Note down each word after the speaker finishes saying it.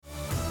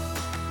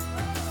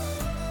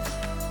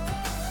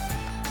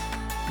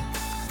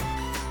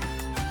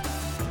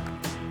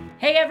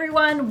Hey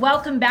everyone,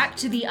 welcome back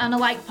to the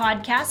Unalike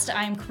podcast.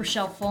 I'm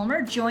Krachel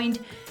Fulmer, joined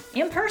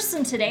in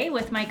person today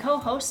with my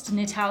co-host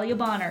Natalia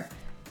Bonner.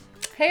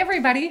 Hey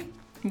everybody,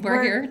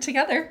 we're here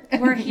together.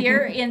 We're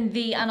here in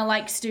the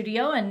Unalike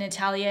studio and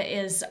Natalia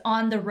is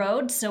on the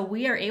road, so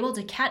we are able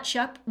to catch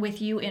up with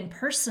you in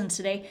person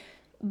today.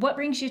 What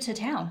brings you to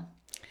town?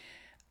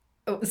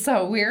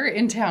 So we're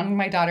in town.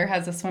 My daughter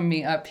has a swim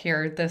meet up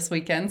here this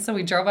weekend, so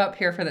we drove up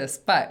here for this,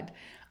 but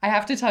I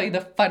have to tell you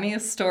the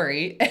funniest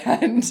story,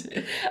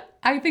 and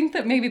I think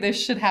that maybe this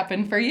should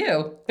happen for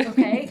you.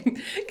 Okay.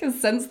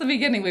 Because since the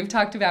beginning, we've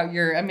talked about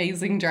your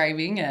amazing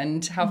driving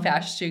and how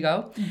fast you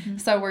go. Mm-hmm.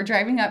 So we're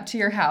driving up to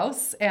your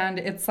house, and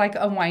it's like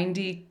a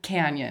windy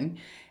canyon.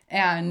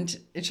 And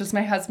it's just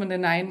my husband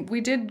and I. And we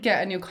did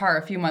get a new car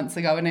a few months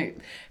ago, and it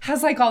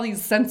has like all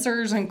these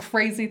sensors and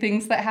crazy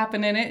things that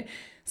happen in it.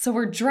 So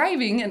we're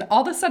driving, and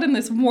all of a sudden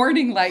this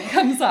warning light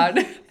comes on.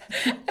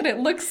 And it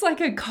looks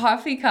like a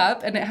coffee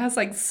cup, and it has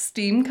like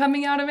steam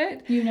coming out of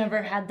it. You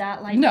never had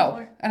that light No.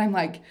 before? And I'm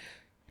like,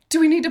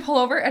 do we need to pull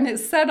over? And it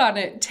said on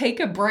it,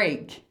 take a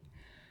break.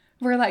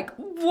 We're like,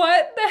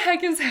 what the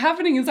heck is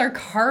happening? Is our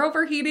car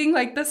overheating?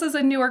 Like, this is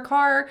a newer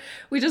car.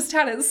 We just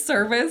had it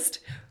serviced.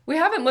 We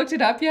haven't looked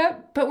it up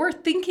yet, but we're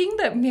thinking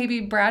that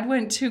maybe Brad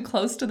went too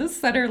close to the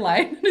center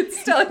line and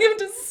it's telling him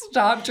to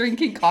stop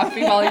drinking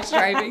coffee while he's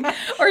driving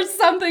or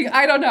something.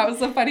 I don't know. It was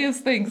the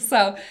funniest thing.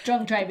 So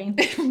Drunk driving.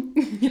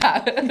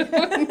 Yeah.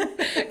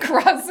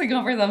 Crossing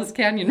over those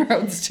canyon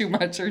roads too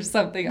much or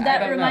something.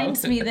 That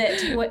reminds me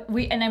that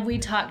we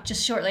talked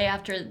just shortly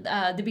after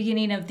the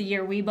beginning of the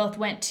year. We both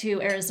went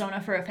to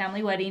Arizona for a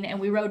family wedding and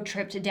we road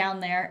tripped down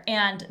there.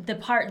 And the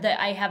part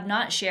that I have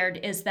not shared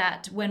is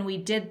that when we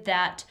did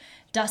that,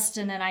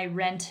 Dustin and I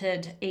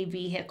rented a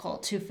vehicle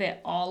to fit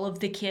all of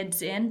the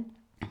kids in.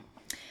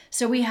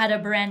 So we had a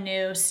brand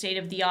new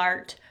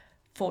state-of-the-art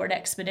Ford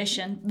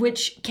Expedition,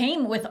 which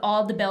came with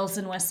all the bells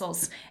and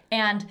whistles.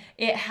 And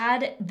it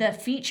had the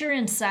feature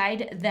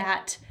inside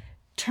that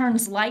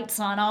turns lights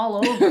on all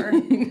over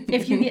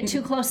if you get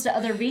too close to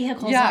other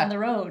vehicles on the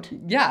road.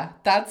 Yeah,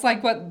 that's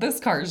like what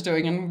this car is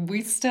doing. And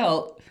we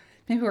still...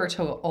 Maybe we're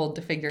too old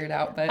to figure it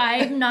out, but...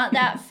 I'm not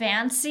that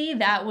fancy.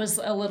 That was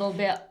a little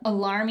bit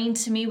alarming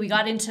to me. We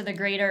got into the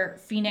greater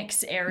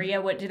Phoenix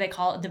area, what do they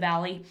call it, the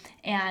valley,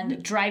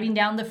 and driving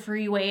down the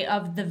freeway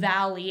of the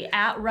valley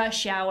at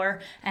rush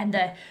hour, and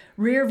the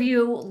rear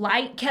view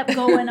light kept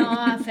going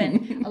off,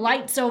 and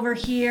lights over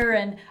here,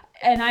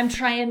 and I'm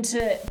trying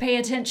to pay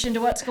attention to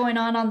what's going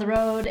on the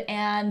road,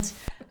 and...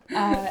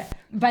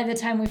 by the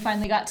time we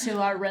finally got to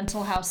our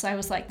rental house, I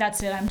was like,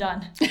 that's it, I'm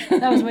done.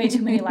 That was way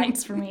too many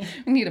lights for me.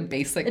 We need a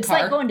basic It's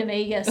car. like going to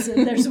Vegas.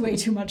 There's way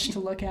too much to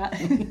look at.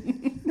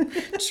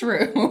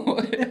 True.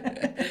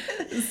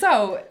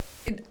 So,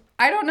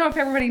 I don't know if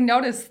everybody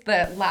noticed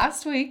that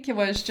last week the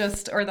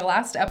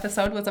last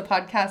episode was a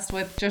podcast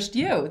with just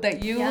you,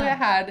 that you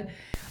had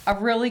a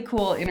really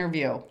cool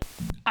interview.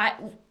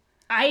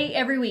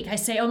 Every week I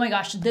say, oh my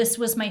gosh, this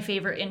was my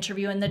favorite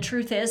interview. And the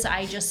truth is,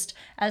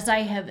 as I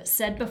have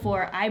said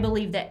before, I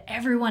believe that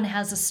everyone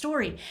has a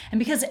story. And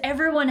because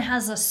everyone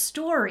has a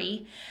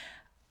story,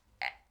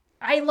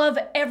 I love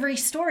every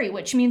story,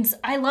 which means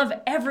I love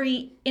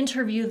every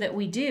interview that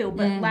we do.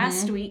 But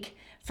last week,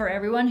 for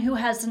everyone who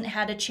hasn't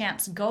had a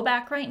chance, go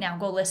back right now,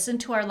 go listen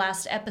to our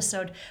last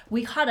episode.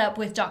 We caught up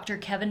with Dr.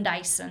 Kevin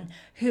Dyson,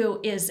 who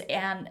is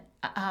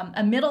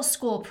a middle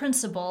school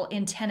principal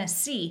in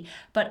Tennessee,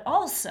 but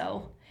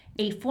also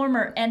a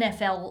former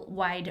NFL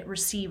wide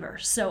receiver.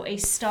 So a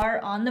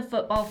star on the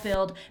football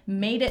field,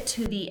 made it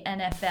to the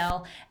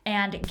NFL,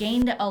 and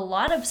gained a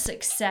lot of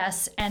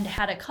success and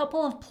had a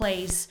couple of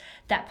plays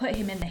that put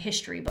him in the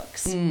history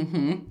books.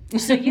 Mm-hmm.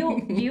 So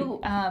you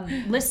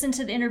listened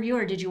to the interview,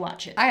 or did you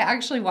watch it? I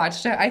actually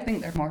watched it. I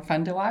think they're more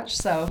fun to watch.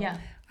 So yeah.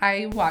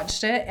 I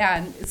watched it,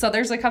 and so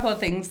there's a couple of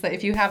things that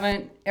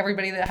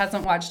everybody that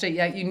hasn't watched it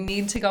yet, you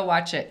need to go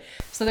watch it.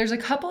 So there's a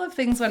couple of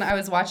things when I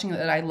was watching it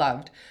that I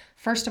loved.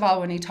 First of all,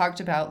 when he talked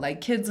about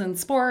like kids in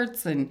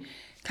sports and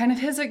kind of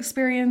his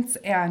experience,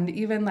 and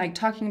even like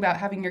talking about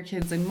having your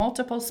kids in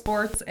multiple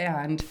sports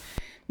and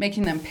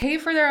making them pay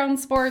for their own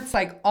sports,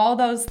 like all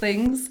those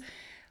things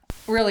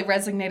really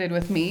resonated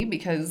with me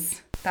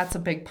because that's a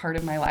big part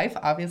of my life.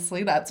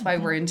 Obviously, that's why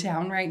we're in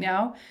town right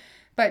now.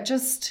 But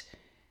just...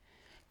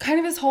 kind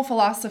of his whole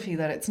philosophy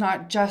that it's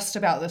not just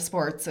about the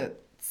sports.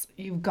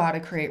 You've got to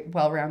create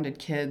well-rounded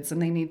kids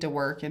and they need to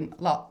work and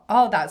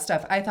all that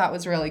stuff I thought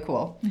was really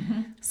cool.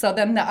 Mm-hmm. So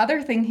then the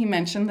other thing he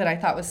mentioned that I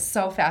thought was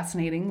so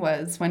fascinating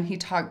was when he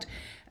talked,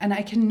 and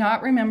I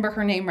cannot remember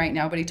her name right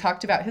now, but he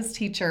talked about his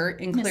teacher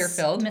in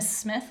Clearfield. Miss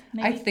Smith,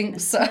 maybe? I think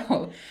Miss so.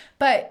 Smith.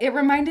 But it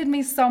reminded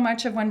me so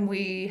much of when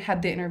we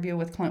had the interview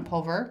with Clint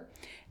Pulver.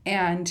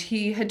 And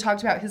he had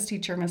talked about his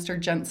teacher, Mr.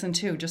 Jensen,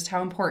 too, just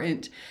how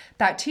important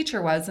that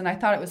teacher was. And I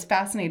thought it was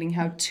fascinating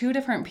how two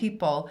different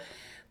people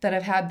that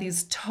have had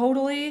these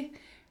totally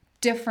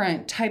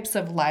different types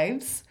of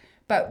lives,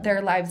 but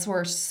their lives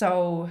were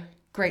so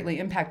greatly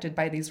impacted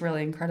by these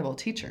really incredible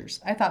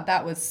teachers. I thought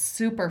that was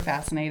super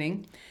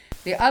fascinating.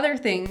 The other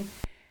thing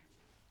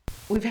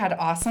we've had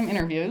awesome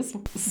interviews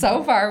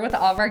so far with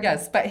all of our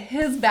guests, but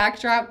his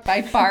backdrop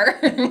by far,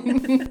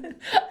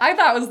 I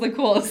thought was the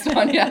coolest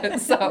one yet.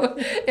 So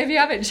if you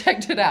haven't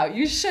checked it out,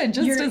 you should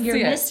just to see it. You're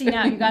missing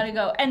out. You got to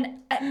go. And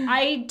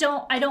I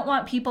don't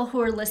want people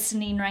who are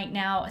listening right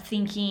now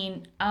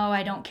thinking, oh,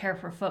 I don't care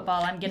for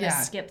football, I'm going to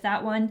skip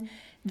that one.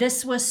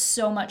 This was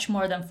so much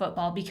more than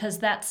football, because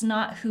that's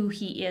not who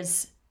he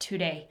is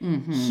today.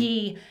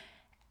 He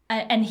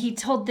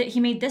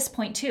made this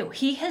point too.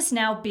 He has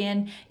now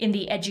been in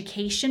the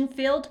education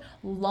field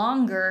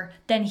longer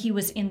than he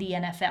was in the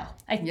NFL.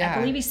 I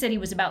believe he said he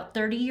was about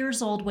 30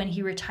 years old when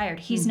he retired.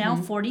 He's now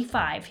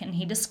 45, and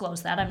he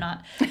disclosed that. I'm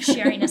not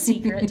sharing a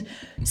secret.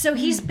 So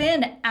he's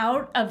been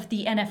out of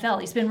the NFL.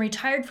 He's been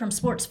retired from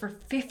sports for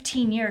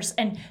 15 years.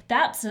 And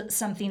that's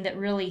something that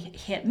really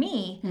hit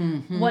me,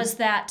 was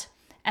that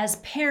as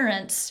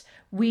parents,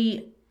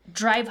 we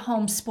drive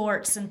home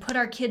sports and put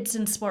our kids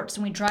in sports,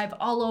 and we drive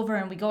all over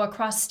and we go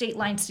across state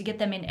lines to get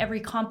them in every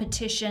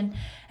competition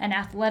and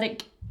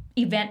athletic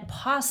event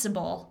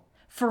possible.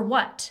 For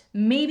what?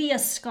 Maybe a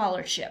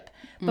scholarship.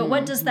 But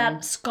what does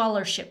that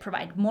scholarship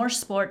provide? More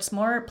sports,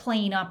 more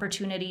playing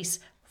opportunities.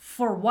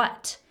 For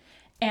what?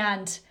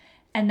 And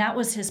that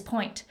was his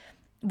point,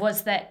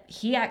 was that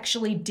he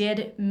actually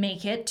did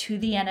make it to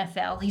the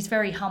NFL. He's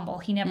very humble.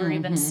 He never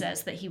even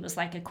says that he was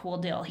like a cool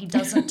deal. He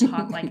doesn't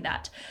talk like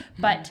that.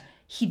 But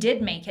he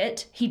did make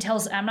it. He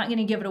tells, I'm not going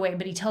to give it away,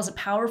 but he tells a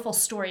powerful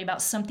story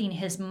about something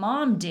his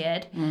mom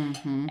did.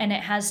 And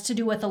it has to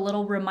do with a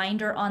little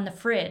reminder on the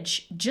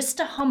fridge, just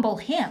to humble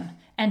him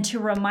and to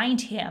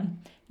remind him,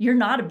 you're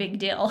not a big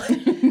deal.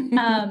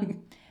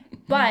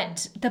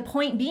 But the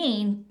point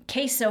being,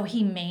 okay, so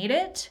he made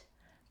it,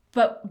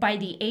 but by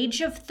the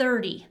age of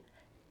 30,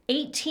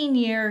 18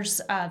 years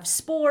of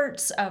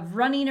sports, of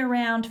running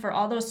around for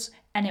all those,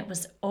 and it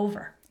was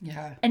over.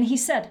 Yeah. And he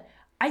said,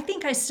 I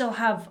think I still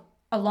have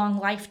a long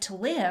life to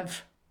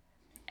live.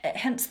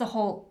 Hence the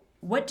whole,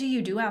 what do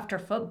you do after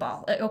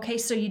football? Okay,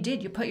 so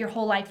you put your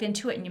whole life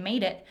into it and you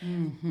made it.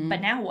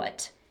 But now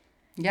what?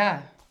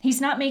 Yeah.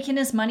 He's not making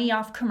his money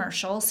off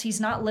commercials. He's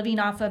not living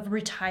off of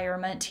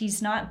retirement.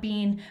 He's not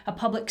being a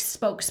public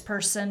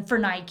spokesperson for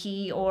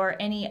Nike or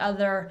any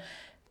other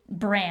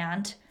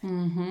brand.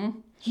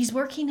 He's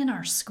working in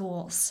our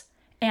schools.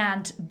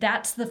 And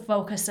that's the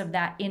focus of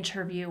that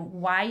interview,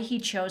 why he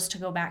chose to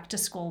go back to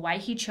school, why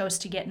he chose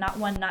to get not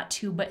 1, not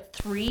 2, but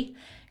 3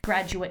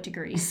 graduate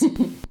degrees,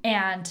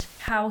 and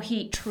how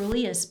he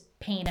truly is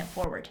paying it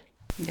forward.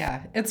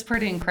 Yeah, it's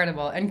pretty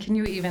incredible. And can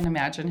you even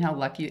imagine how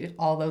lucky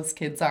all those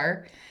kids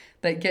are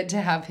that get to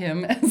have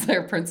him as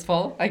their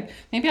principal? Like,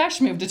 maybe I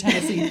should move to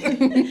Tennessee.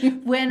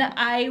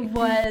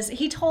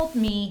 He told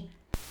me,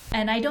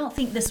 and I don't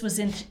think this was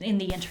in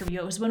the interview,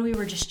 it was when we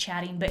were just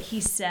chatting, but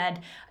he said,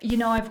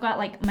 I've got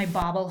like my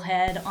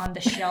bobblehead on the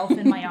shelf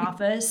in my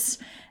office,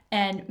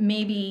 and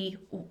maybe,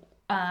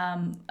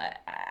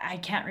 I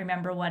can't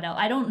remember what else.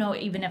 I don't know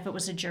even if it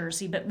was a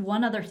jersey, but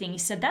one other thing, he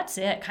said, that's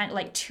it, kind of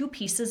like 2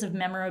 pieces of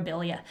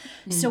memorabilia.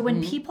 So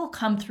when people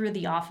come through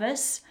the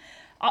office,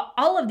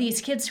 all of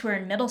these kids who are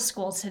in middle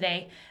school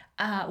today,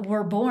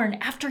 were born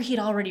after he'd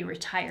already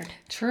retired.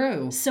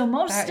 True. So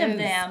most of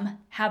them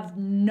have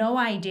no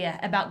idea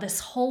about this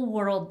whole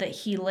world that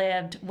he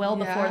lived well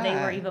before they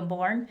were even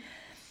born.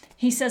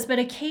 He says, but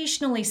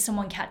occasionally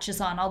someone catches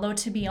on, although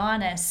to be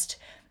honest,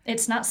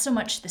 it's not so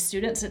much the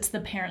students, it's the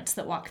parents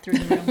that walk through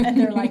the room and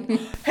they're like,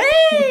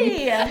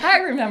 hey! I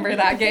remember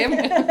that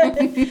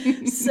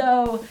game.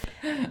 So,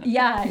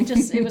 yeah,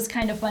 it was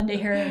kind of fun to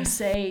hear him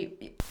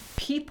say,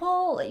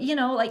 people,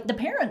 like the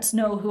parents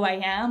know who I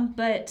am,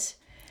 but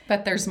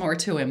there's more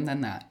to him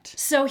than that.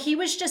 So he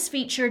was just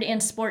featured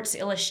in Sports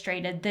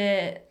Illustrated.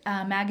 The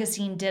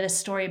magazine did a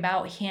story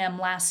about him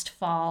last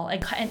fall.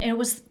 And it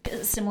was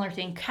a similar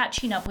thing,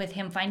 catching up with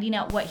him, finding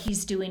out what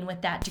he's doing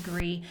with that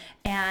degree.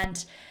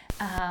 And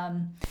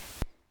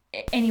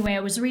anyway, I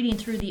was reading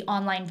through the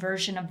online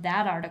version of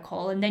that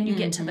article. And then you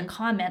get to the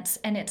comments.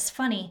 And it's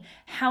funny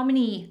how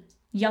many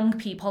young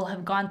people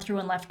have gone through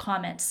and left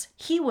comments.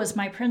 He was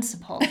my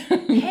principal.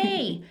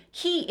 Hey,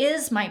 he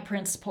is my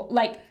principal.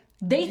 Like,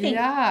 they think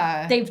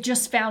they've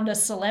just found a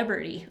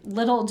celebrity.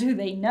 Little do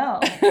they know.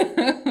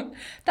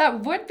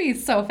 That would be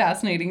so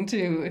fascinating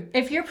too.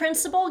 If your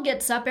principal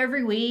gets up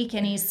every week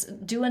and he's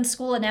doing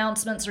school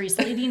announcements or he's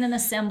leading an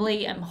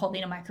assembly, I'm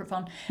holding a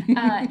microphone,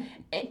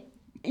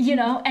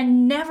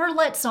 and never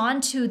lets on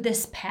to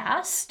this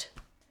past,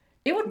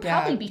 it would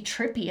probably be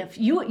trippy if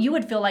you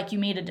would feel like you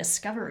made a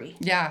discovery.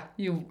 Yeah,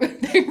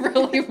 they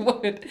really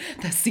would.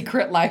 The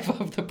secret life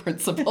of the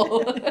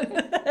principal.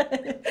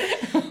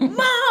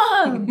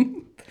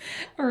 Mom!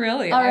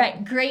 Really? All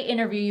right, great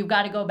interview. You've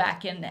got to go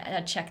back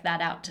and check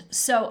that out.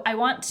 So I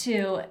want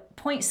to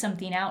point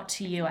something out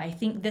to you. I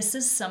think this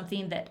is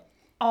something that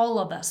all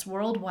of us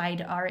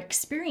worldwide are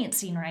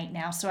experiencing right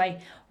now. So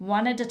I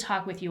wanted to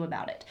talk with you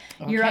about it.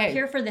 Okay. You're up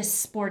here for this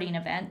sporting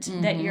event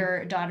that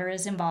your daughter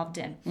is involved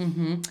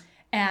in.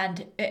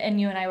 And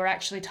you and I were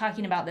actually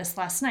talking about this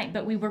last night,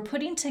 but we were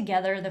putting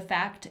together the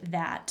fact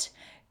that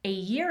a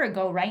year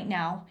ago right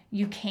now,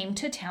 you came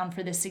to town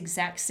for this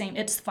exact same,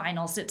 it's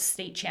finals, it's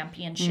state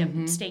championship,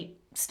 state.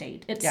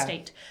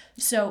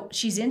 So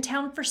she's in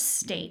town for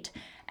state.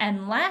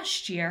 And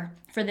last year,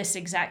 for this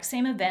exact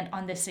same event,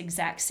 on this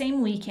exact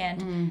same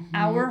weekend,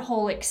 our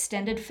whole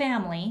extended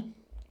family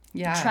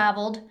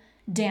traveled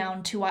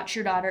down to watch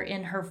your daughter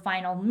in her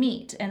final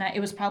meet. And it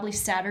was probably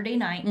Saturday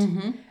night.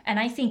 And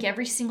I think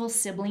every single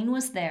sibling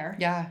was there.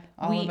 Yeah,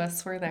 all of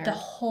us were there. The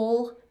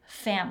whole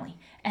family.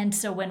 And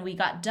so when we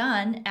got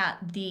done at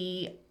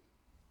the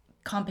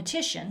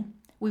competition,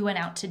 we went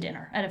out to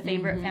dinner at a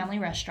favorite family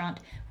restaurant.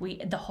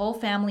 The whole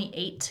family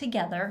ate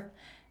together,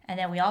 and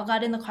then we all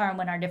got in the car and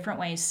went our different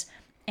ways.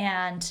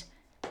 And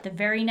the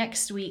very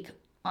next week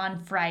on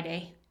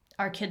Friday,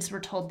 our kids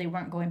were told they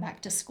weren't going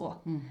back to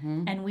school.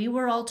 And we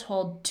were all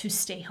told to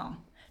stay home.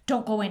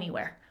 Don't go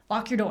anywhere.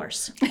 Lock your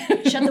doors.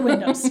 Shut the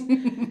windows.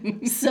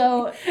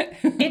 So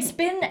it's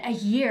been a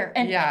year.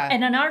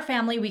 And in our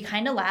family, we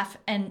kind of laugh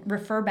and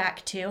refer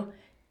back to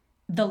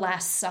the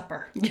Last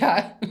Supper.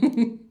 Yeah,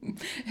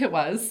 it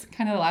was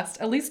kind of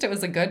at least it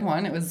was a good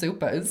one. It was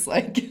Zupa's,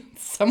 like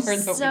somewhere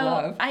that we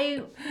love.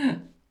 I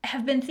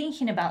have been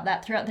thinking about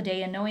that throughout the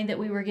day and knowing that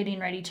we were getting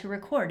ready to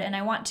record. And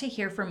I want to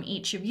hear from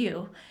each of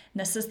you.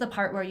 And this is the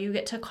part where you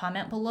get to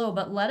comment below,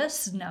 but let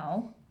us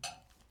know,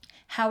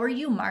 how are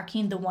you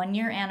marking the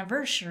 1-year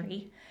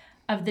anniversary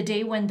of the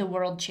day when the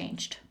world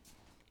changed?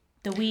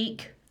 The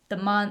week, the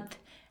month,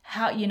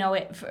 how,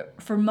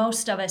 for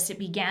most of us, it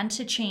began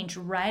to change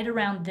right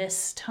around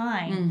this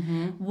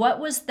time. What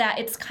was that?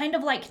 It's kind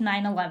of like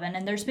 9/11,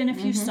 and there's been a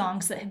few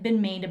songs that have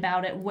been made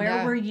about it.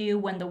 Where were you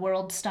when the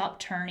world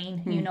stopped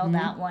turning? You know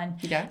that one.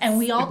 Yes. And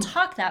we all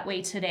talk that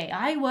way today.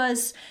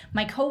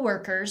 My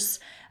coworkers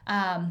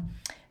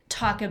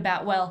talk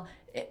about,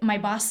 my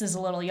boss is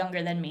a little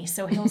younger than me,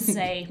 so he'll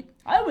say,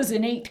 I was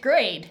in 8th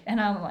grade. And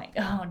I'm like,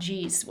 oh,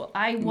 geez. Well,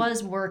 I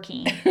was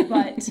working,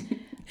 but...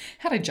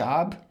 had a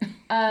job.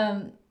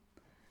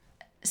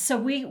 So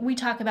we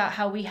talk about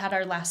how we had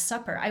our Last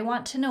Supper. I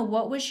want to know,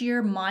 what was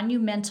your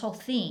monumental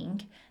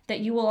thing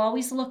that you will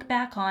always look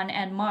back on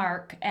and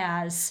mark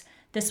as,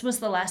 this was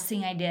the last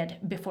thing I did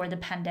before the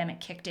pandemic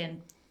kicked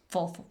in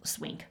full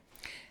swing?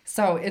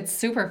 So it's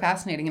super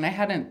fascinating, and I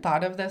hadn't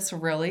thought of this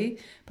really,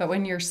 but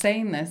when you're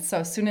saying this, so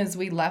as soon as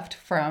we left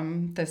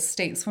from the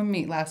state swim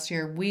meet last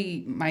year,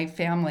 my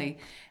family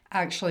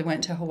actually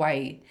went to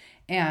Hawaii,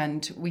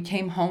 and we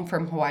came home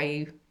from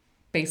Hawaii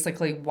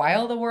basically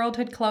while the world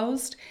had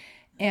closed,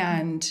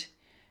 and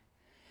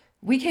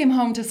we came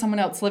home to someone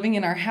else living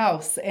in our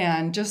house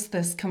and just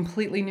this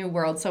completely new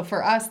world. So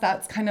for us,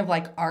 that's kind of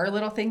like our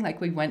little thing.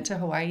 Like, we went to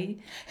Hawaii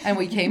and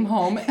we came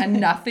home and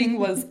nothing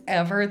was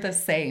ever the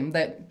same.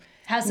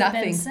 Hasn't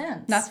been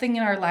since. Nothing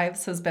in our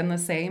lives has been the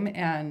same.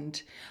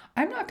 And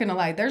I'm not going to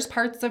lie, there's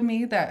parts of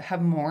me that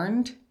have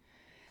mourned.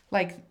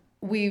 Like,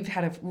 we've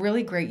had a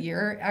really great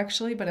year,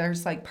 actually, but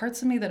there's like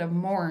parts of me that have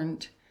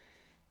mourned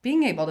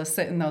being able to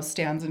sit in those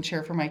stands and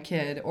cheer for my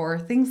kid, or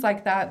things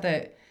like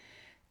that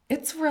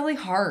it's really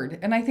hard.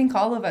 And I think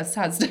all of us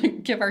has to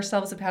give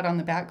ourselves a pat on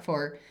the back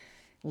for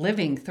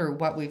living through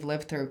what we've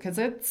lived through, because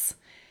it's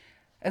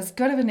as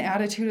good of an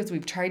attitude as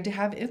we've tried to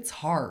have. It's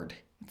hard.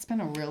 It's been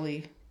a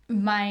really...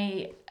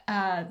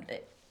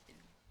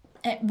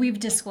 We've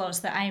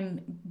disclosed that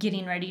I'm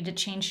getting ready to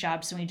change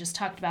jobs, and we just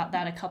talked about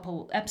that a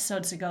couple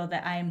episodes ago,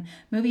 that I'm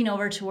moving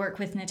over to work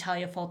with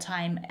Natalia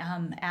full-time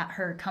at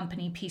her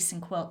company, Peace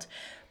and Quilt.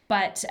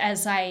 But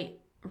as I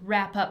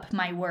wrap up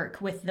my work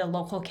with the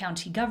local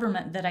county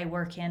government that I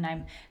work in,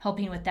 I'm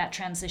helping with that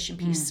transition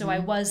piece. So I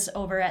was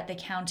over at the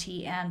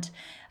county and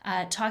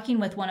talking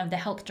with one of the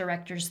health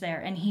directors there,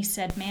 and he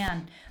said,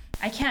 man,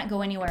 I can't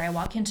go anywhere. I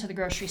walk into the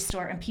grocery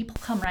store and people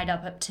come right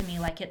up to me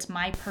like it's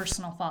my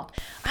personal fault.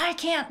 I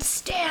can't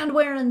stand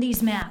wearing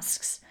these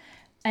masks.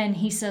 And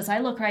he says, I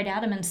look right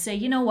at him and say,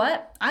 you know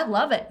what? I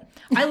love it.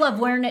 I love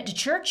wearing it to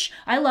church.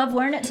 I love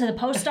wearing it to the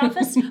post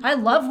office. I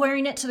love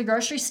wearing it to the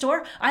grocery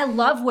store. I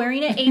love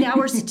wearing it 8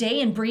 hours a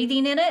day and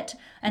breathing in it.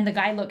 And the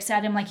guy looks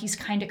at him like he's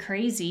kind of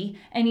crazy.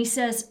 And he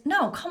says,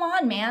 no, come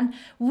on, man.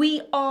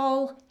 We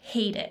all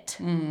hate it.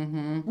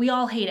 We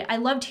all hate it. I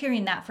loved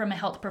hearing that from a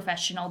health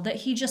professional, that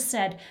he just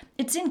said,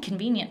 it's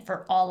inconvenient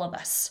for all of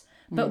us,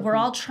 but we're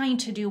all trying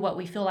to do what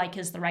we feel like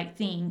is the right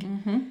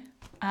thing.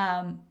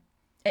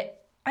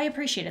 I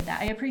appreciated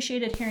that. I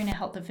appreciated hearing a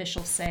health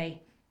official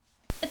say,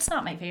 it's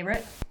not my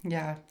favorite.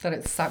 Yeah, that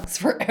it sucks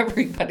for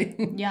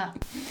everybody. Yeah.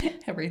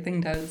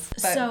 Everything does.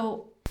 But...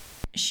 So,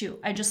 shoot,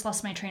 I just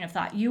lost my train of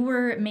thought. You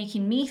were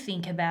making me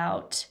think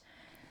about,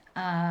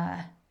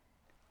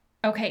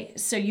 okay,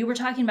 so you were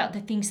talking about the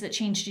things that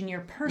changed in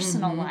your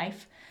personal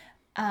life.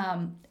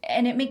 And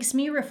it makes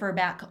me refer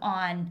back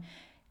on,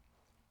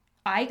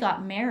 I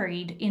got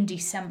married in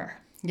December.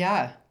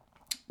 Yeah.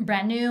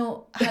 Brand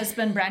new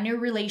husband, brand new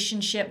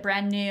relationship,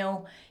 brand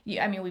new,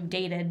 I mean, we've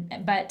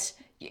dated, but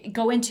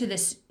go into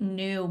this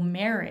new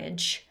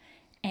marriage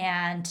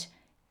and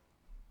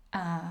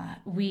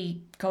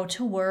we go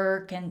to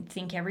work and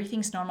think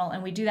everything's normal.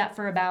 And we do that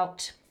for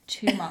about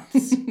 2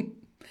 months.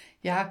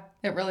 Yeah,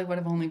 it really would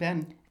have only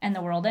been. And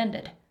the world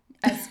ended.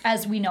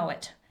 as we know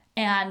it.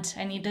 And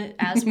I need to,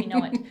 as we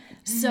know it.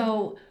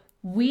 So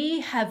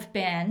we have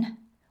been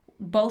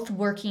both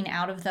working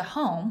out of the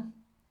home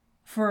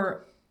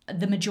for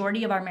the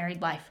majority of our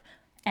married life.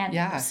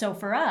 And so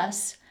for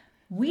us,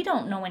 we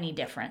don't know any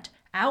different.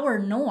 Our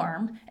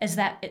norm is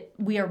that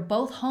we are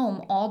both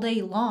home all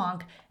day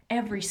long,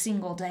 every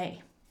single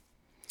day.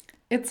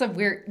 It's a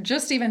weird,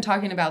 just even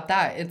talking about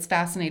that, it's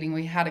fascinating.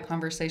 We had a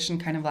conversation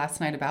kind of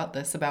last night about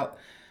this, about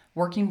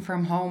working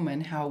from home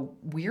and how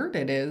weird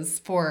it is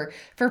for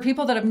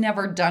people that have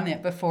never done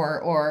it before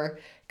or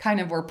kind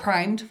of were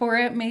primed for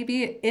it.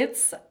 Maybe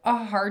it's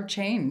a hard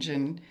change,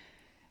 and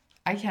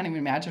I can't even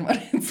imagine what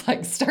it's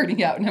like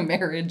starting out in a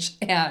marriage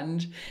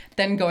and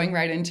then going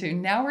right into,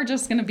 now we're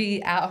just going to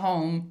be at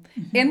home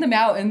in the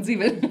mountains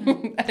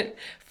even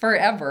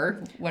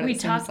forever. We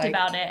talked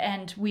about it,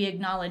 and we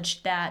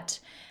acknowledged that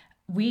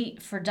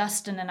for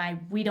Dustin and I,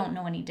 we don't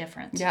know any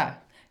different. Yeah,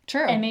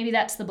 true. And maybe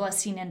that's the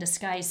blessing in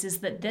disguise, is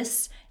that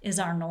this is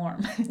our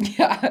norm.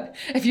 Yeah.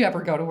 If you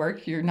ever go to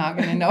work, you're not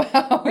going to know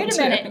how. Wait a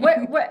minute.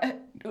 What?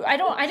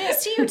 I didn't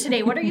see you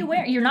today. What are you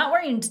wearing? You're not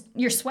wearing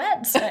your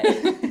sweats.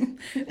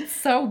 It's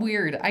so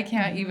weird. I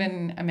can't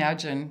even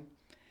imagine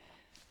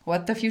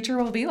what the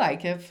future will be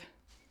like if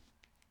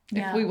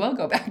we will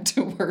go back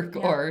to work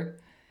or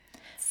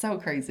so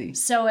crazy.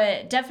 So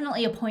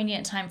definitely a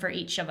poignant time for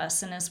each of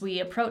us. And as we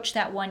approach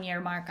that 1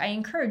 year mark, I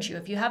encourage you,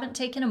 if you haven't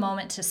taken a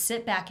moment to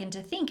sit back and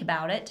to think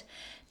about it,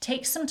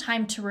 take some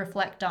time to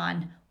reflect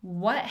on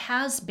what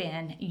has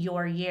been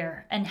your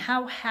year and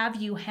how have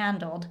you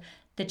handled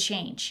the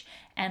change.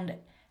 And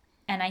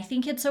I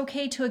think it's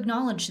okay to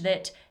acknowledge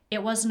that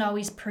it wasn't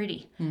always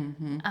pretty.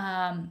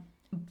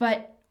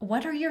 But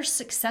what are your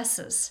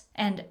successes,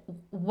 and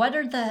what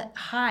are the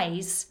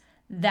highs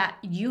that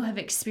you have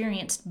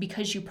experienced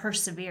because you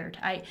persevered?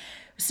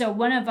 So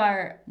one of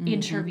our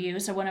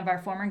interviews, or one of our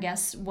former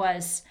guests,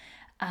 was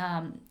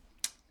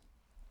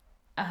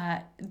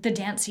the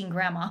dancing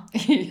grandma.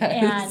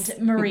 And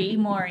Marie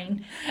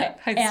Mooring.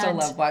 I still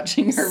love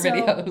watching her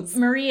videos.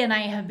 Marie and I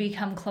have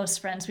become close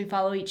friends. We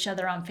follow each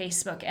other on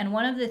Facebook. And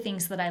one of the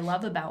things that I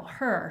love about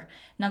her,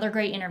 another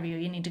great interview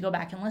you need to go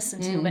back and listen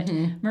to, but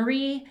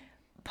Marie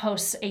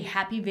posts a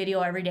happy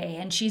video every day,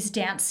 and she's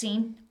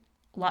dancing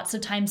lots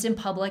of times in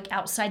public,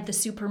 outside the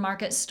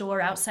supermarket store,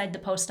 outside the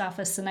post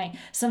office. And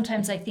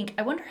sometimes I think,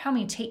 I wonder how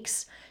many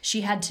takes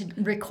she had to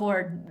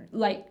record,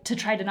 like, to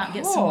try to not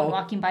get someone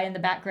walking by in the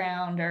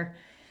background. Or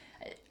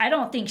I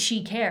don't think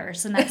she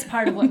cares, and that's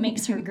part of what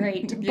makes her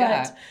great.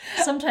 But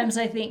sometimes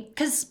I think,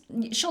 because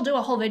she'll do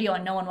a whole video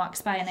and no one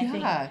walks by, and I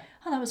think,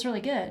 oh, that was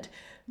really good.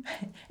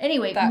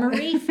 Anyway,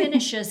 Marie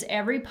finishes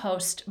every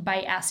post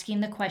by asking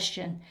the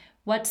question,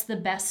 what's the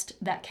best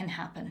that can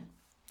happen?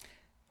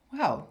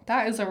 Wow,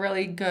 that is a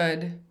really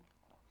good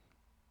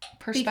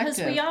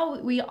perspective.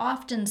 Because we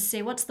often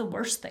say, what's the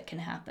worst that can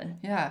happen?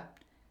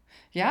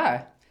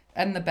 Yeah.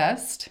 And the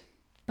best?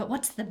 But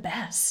what's the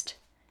best?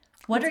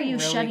 What are you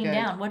really shutting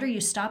down? What are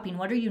you stopping?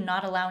 What are you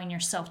not allowing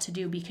yourself to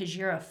do because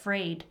you're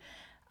afraid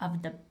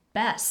of the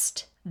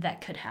best that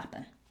could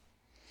happen?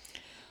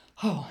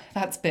 Oh,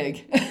 that's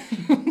big.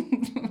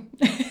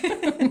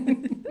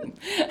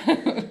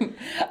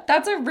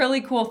 That's a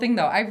really cool thing,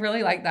 though. I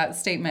really like that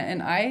statement.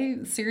 And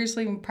I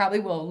seriously probably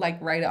will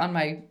write it on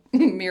my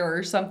mirror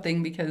or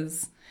something,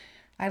 because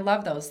I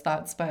love those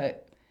thoughts,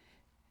 but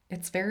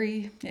it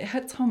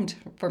hits home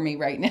for me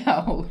right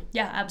now.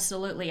 Yeah,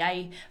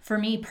 absolutely. For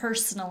me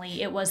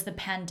personally, it was the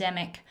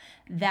pandemic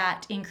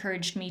that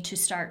encouraged me to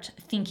start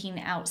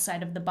thinking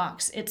outside of the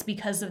box. It's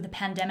because of the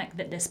pandemic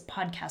that this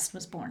podcast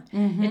was born.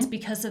 It's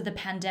because of the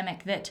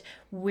pandemic that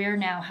we're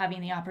now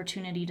having the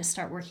opportunity to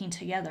start working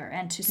together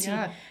and to see,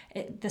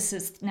 this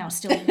is now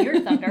still in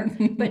your thunder,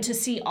 but to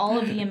see all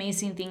of the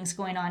amazing things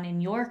going on in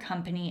your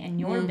company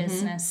and your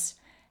business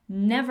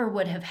never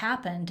would have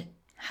happened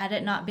had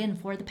it not been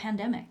for the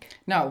pandemic.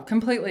 No,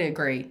 completely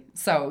agree.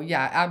 So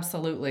yeah,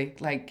 absolutely.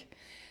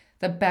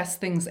 The best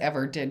things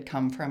ever did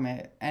come from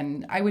it.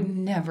 And I would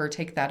never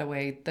take that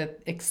away. The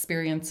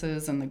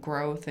experiences and the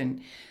growth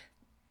and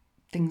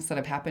things that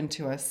have happened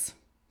to us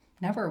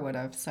never would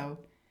have. So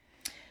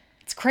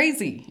it's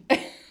crazy.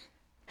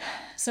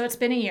 So it's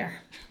been a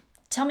year.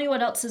 Tell me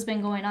what else has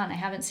been going on. I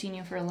haven't seen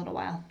you for a little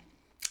while.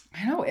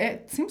 I know,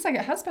 it seems like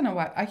it has been a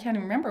while. I can't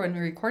even remember when we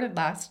recorded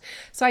last.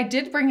 So I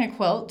did bring a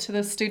quilt to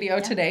the studio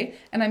today,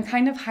 and I'm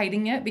kind of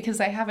hiding it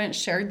because I haven't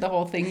shared the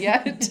whole thing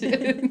yet.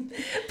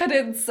 But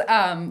it's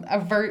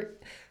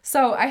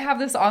So I have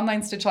this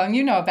online stitch along.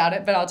 You know about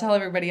it, but I'll tell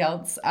everybody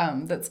else.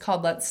 That's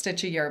called Let's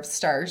Stitch a Year of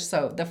Stars.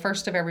 So the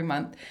first of every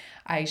month,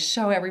 I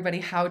show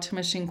everybody how to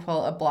machine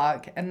quilt a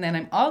block. And then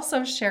I'm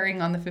also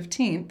sharing on the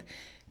 15th,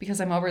 because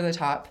I'm over the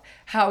top,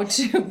 how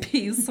to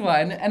piece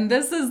one. And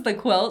this is the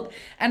quilt.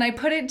 And I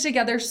put it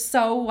together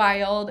so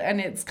wild,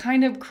 and it's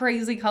kind of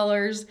crazy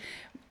colors.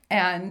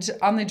 And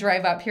on the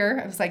drive up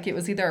here, I was like, it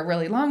was either a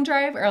really long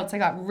drive or else I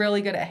got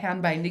really good at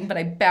hand binding, but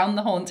I bound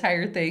the whole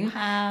entire thing.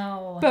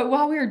 Wow. But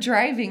while we were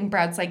driving,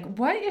 Brad's like,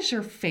 what is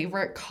your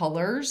favorite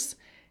colors?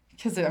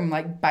 Because I'm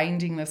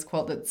binding this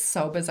quilt that's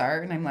so bizarre.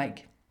 And I'm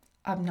like,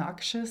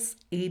 obnoxious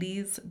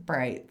 80s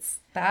brights.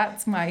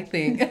 That's my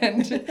thing.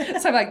 And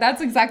so I'm like,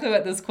 that's exactly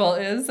what this quilt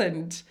is.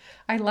 And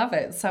I love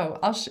it. So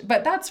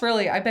but that's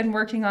really, I've been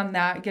working on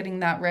that, getting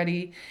that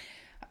ready.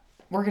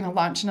 We're going to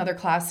launch another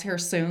class here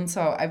soon.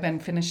 So I've been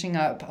finishing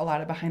up a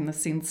lot of behind the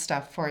scenes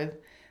stuff for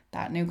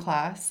that new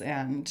class.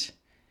 And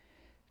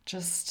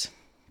just,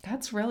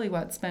 that's really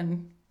what's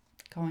been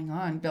going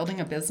on, building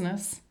a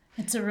business.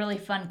 It's a really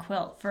fun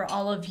quilt. For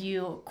all of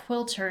you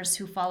quilters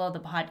who follow the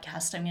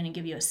podcast, I'm going to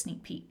give you a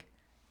sneak peek.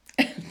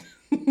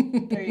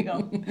 There you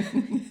go.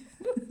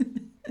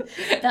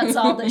 That's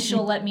all that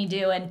she'll let me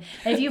do. And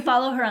if you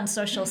follow her on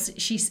social,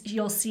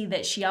 you'll see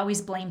that she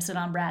always blames it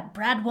on Brad.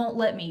 Brad won't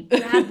let me.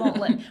 Brad won't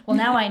let me. Well,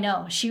 now I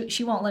know.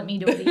 She won't let me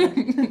do it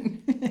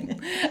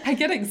either. I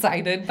get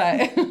excited,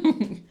 but...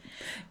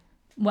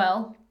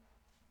 Well,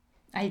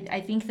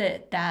 I think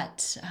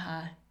that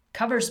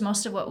covers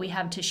most of what we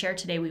have to share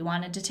today. We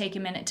wanted to take a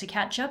minute to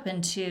catch up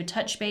and to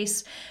touch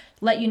base,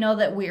 let you know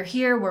that we're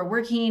here, we're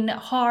working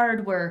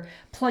hard, we're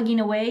plugging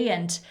away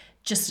and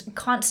just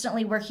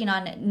constantly working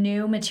on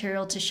new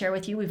material to share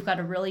with you. We've got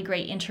a really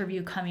great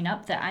interview coming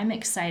up that I'm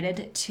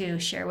excited to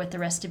share with the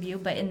rest of you.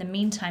 But in the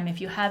meantime, if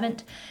you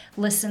haven't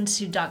listened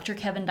to Dr.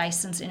 Kevin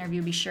Dyson's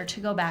interview, be sure to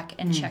go back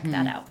and check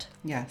that out.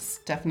 Yes,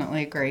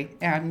 definitely agree.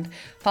 And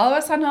follow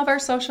us on all of our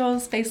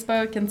socials,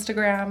 Facebook,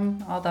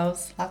 Instagram, all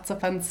those. Lots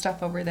of fun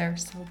stuff over there.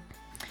 So,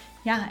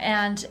 yeah,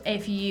 and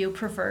if you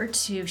prefer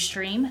to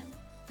stream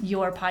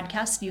your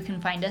podcast, you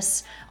can find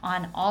us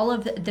on all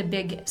of the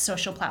big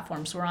social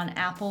platforms. We're on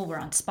Apple, we're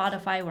on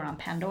Spotify, we're on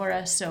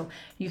Pandora, so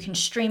you can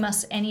stream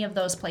us any of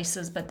those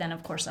places, but then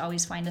of course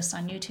always find us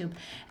on YouTube.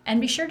 And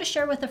be sure to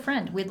share with a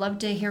friend. We'd love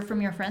to hear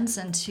from your friends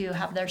and to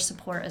have their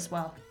support as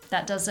well.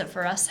 That does it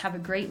for us. Have a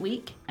great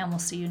week, and we'll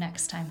see you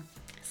next time.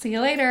 See you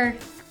later.